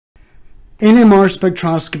NMR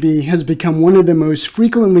spectroscopy has become one of the most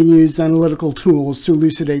frequently used analytical tools to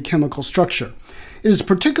elucidate chemical structure. It is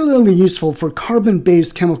particularly useful for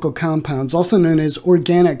carbon-based chemical compounds, also known as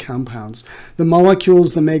organic compounds, the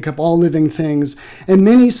molecules that make up all living things, and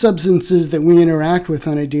many substances that we interact with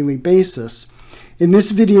on a daily basis. In this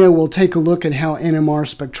video, we'll take a look at how NMR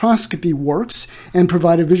spectroscopy works and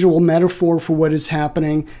provide a visual metaphor for what is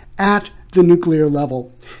happening at the nuclear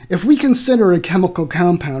level. If we consider a chemical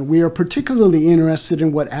compound, we are particularly interested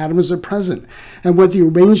in what atoms are present and what the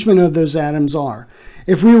arrangement of those atoms are.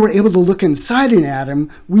 If we were able to look inside an atom,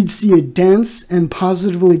 we'd see a dense and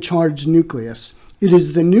positively charged nucleus. It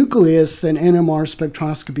is the nucleus that NMR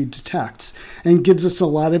spectroscopy detects and gives us a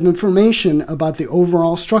lot of information about the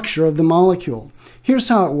overall structure of the molecule. Here's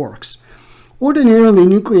how it works. Ordinarily,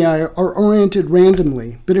 nuclei are oriented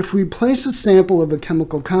randomly, but if we place a sample of a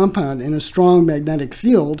chemical compound in a strong magnetic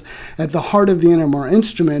field at the heart of the NMR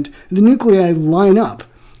instrument, the nuclei line up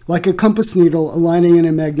like a compass needle aligning in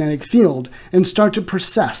a magnetic field and start to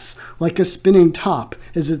precess like a spinning top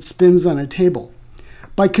as it spins on a table.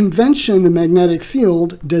 By convention, the magnetic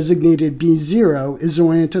field, designated B0, is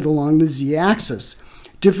oriented along the z-axis.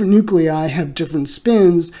 Different nuclei have different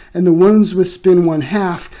spins, and the ones with spin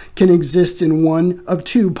 1/2 can exist in one of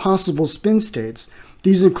two possible spin states.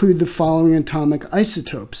 These include the following atomic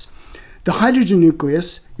isotopes. The hydrogen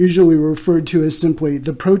nucleus, usually referred to as simply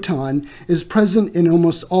the proton, is present in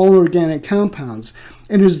almost all organic compounds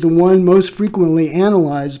and is the one most frequently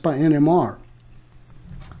analyzed by NMR.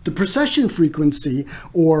 The precession frequency,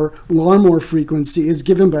 or Larmor frequency, is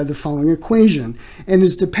given by the following equation and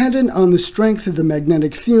is dependent on the strength of the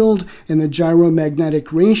magnetic field and the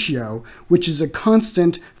gyromagnetic ratio, which is a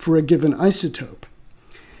constant for a given isotope.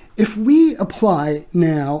 If we apply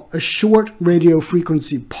now a short radio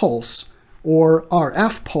frequency pulse, or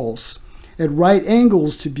RF pulse, at right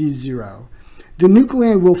angles to B0, the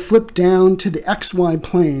nuclei will flip down to the XY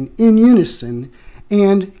plane in unison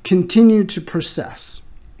and continue to precess.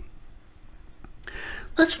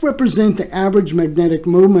 Let's represent the average magnetic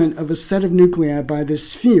moment of a set of nuclei by this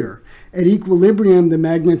sphere. At equilibrium, the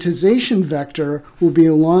magnetization vector will be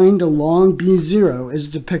aligned along B0 as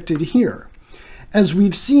depicted here. As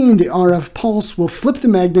we've seen, the RF pulse will flip the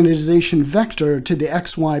magnetization vector to the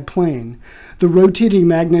XY plane. The rotating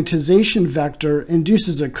magnetization vector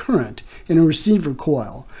induces a current in a receiver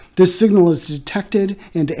coil. This signal is detected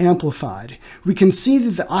and amplified. We can see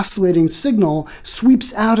that the oscillating signal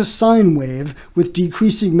sweeps out a sine wave with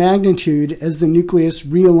decreasing magnitude as the nucleus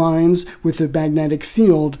realigns with the magnetic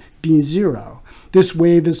field B0. This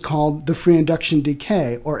wave is called the free induction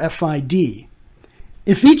decay, or FID.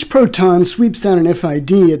 If each proton sweeps down an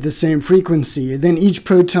FID at the same frequency, then each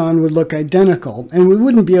proton would look identical, and we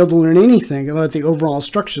wouldn't be able to learn anything about the overall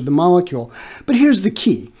structure of the molecule. But here's the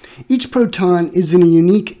key. Each proton is in a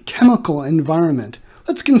unique chemical environment.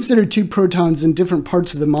 Let's consider two protons in different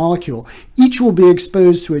parts of the molecule. Each will be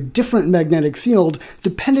exposed to a different magnetic field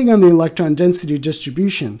depending on the electron density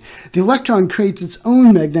distribution. The electron creates its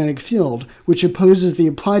own magnetic field, which opposes the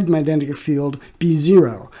applied magnetic field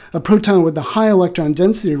B0. A proton with a high electron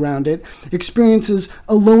density around it experiences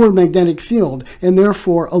a lower magnetic field and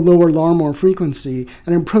therefore a lower Larmor frequency,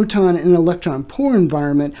 and a proton in an electron-poor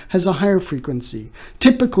environment has a higher frequency.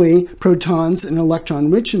 Typically, protons in an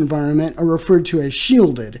electron-rich environment are referred to as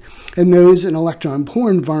shielded, and those in an electron-poor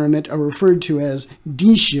environment are referred to as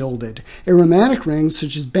deshielded. Aromatic rings,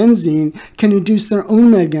 such as benzene, can induce their own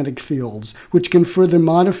magnetic fields, which can further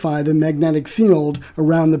modify the magnetic field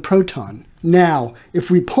around the proton. Now, if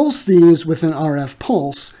we pulse these with an RF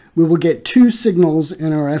pulse, we will get two signals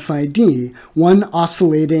in our FID, one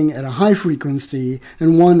oscillating at a high frequency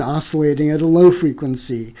and one oscillating at a low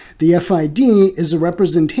frequency. The FID is a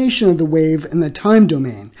representation of the wave in the time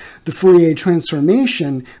domain. The Fourier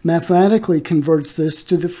transformation mathematically converts this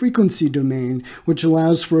to the frequency domain, which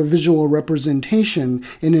allows for a visual representation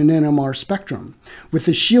in an NMR spectrum, with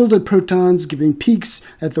the shielded protons giving peaks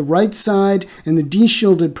at the right side and the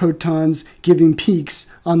deshielded protons giving peaks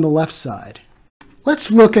on the left side.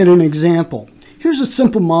 Let's look at an example. Here's a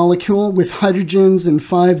simple molecule with hydrogens in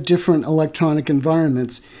 5 different electronic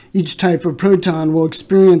environments. Each type of proton will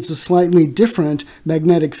experience a slightly different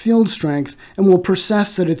magnetic field strength and will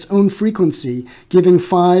precess at its own frequency, giving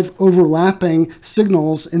 5 overlapping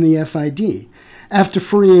signals in the FID. After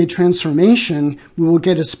Fourier transformation, we will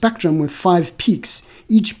get a spectrum with 5 peaks,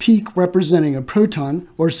 each peak representing a proton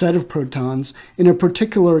or set of protons in a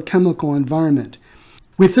particular chemical environment.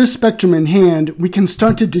 With this spectrum in hand, we can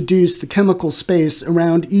start to deduce the chemical space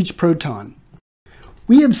around each proton.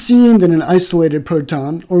 We have seen that an isolated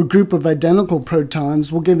proton, or group of identical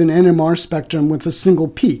protons, will give an NMR spectrum with a single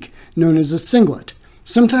peak, known as a singlet.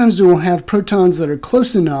 Sometimes we will have protons that are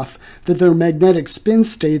close enough that their magnetic spin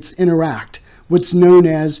states interact, what's known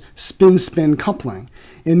as spin-spin coupling.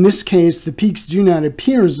 In this case, the peaks do not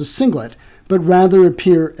appear as a singlet, but rather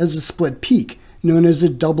appear as a split peak, known as a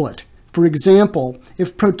doublet. For example,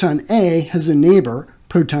 if proton A has a neighbor,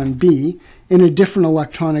 proton B, in a different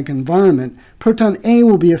electronic environment, proton A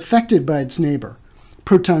will be affected by its neighbor.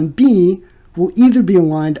 Proton B will either be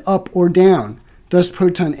aligned up or down, thus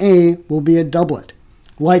proton A will be a doublet.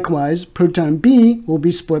 Likewise, proton B will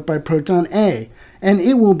be split by proton A, and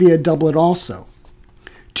it will be a doublet also.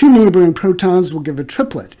 2 neighboring protons will give a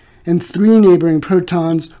triplet, and 3 neighboring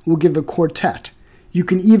protons will give a quartet. You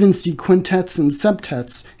can even see quintets and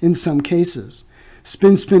septets in some cases.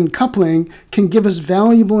 Spin-spin coupling can give us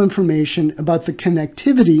valuable information about the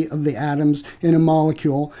connectivity of the atoms in a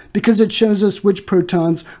molecule because it shows us which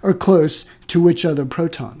protons are close to which other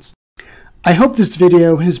protons. I hope this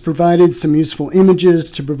video has provided some useful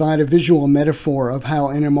images to provide a visual metaphor of how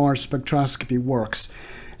NMR spectroscopy works.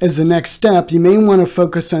 As the next step, you may want to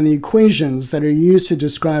focus on the equations that are used to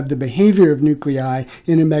describe the behavior of nuclei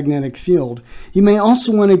in a magnetic field. You may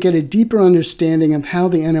also want to get a deeper understanding of how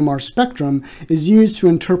the NMR spectrum is used to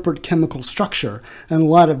interpret chemical structure, and a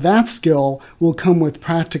lot of that skill will come with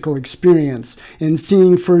practical experience in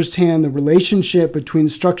seeing firsthand the relationship between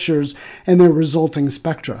structures and their resulting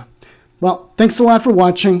spectra. Well, thanks a lot for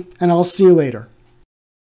watching, and I'll see you later.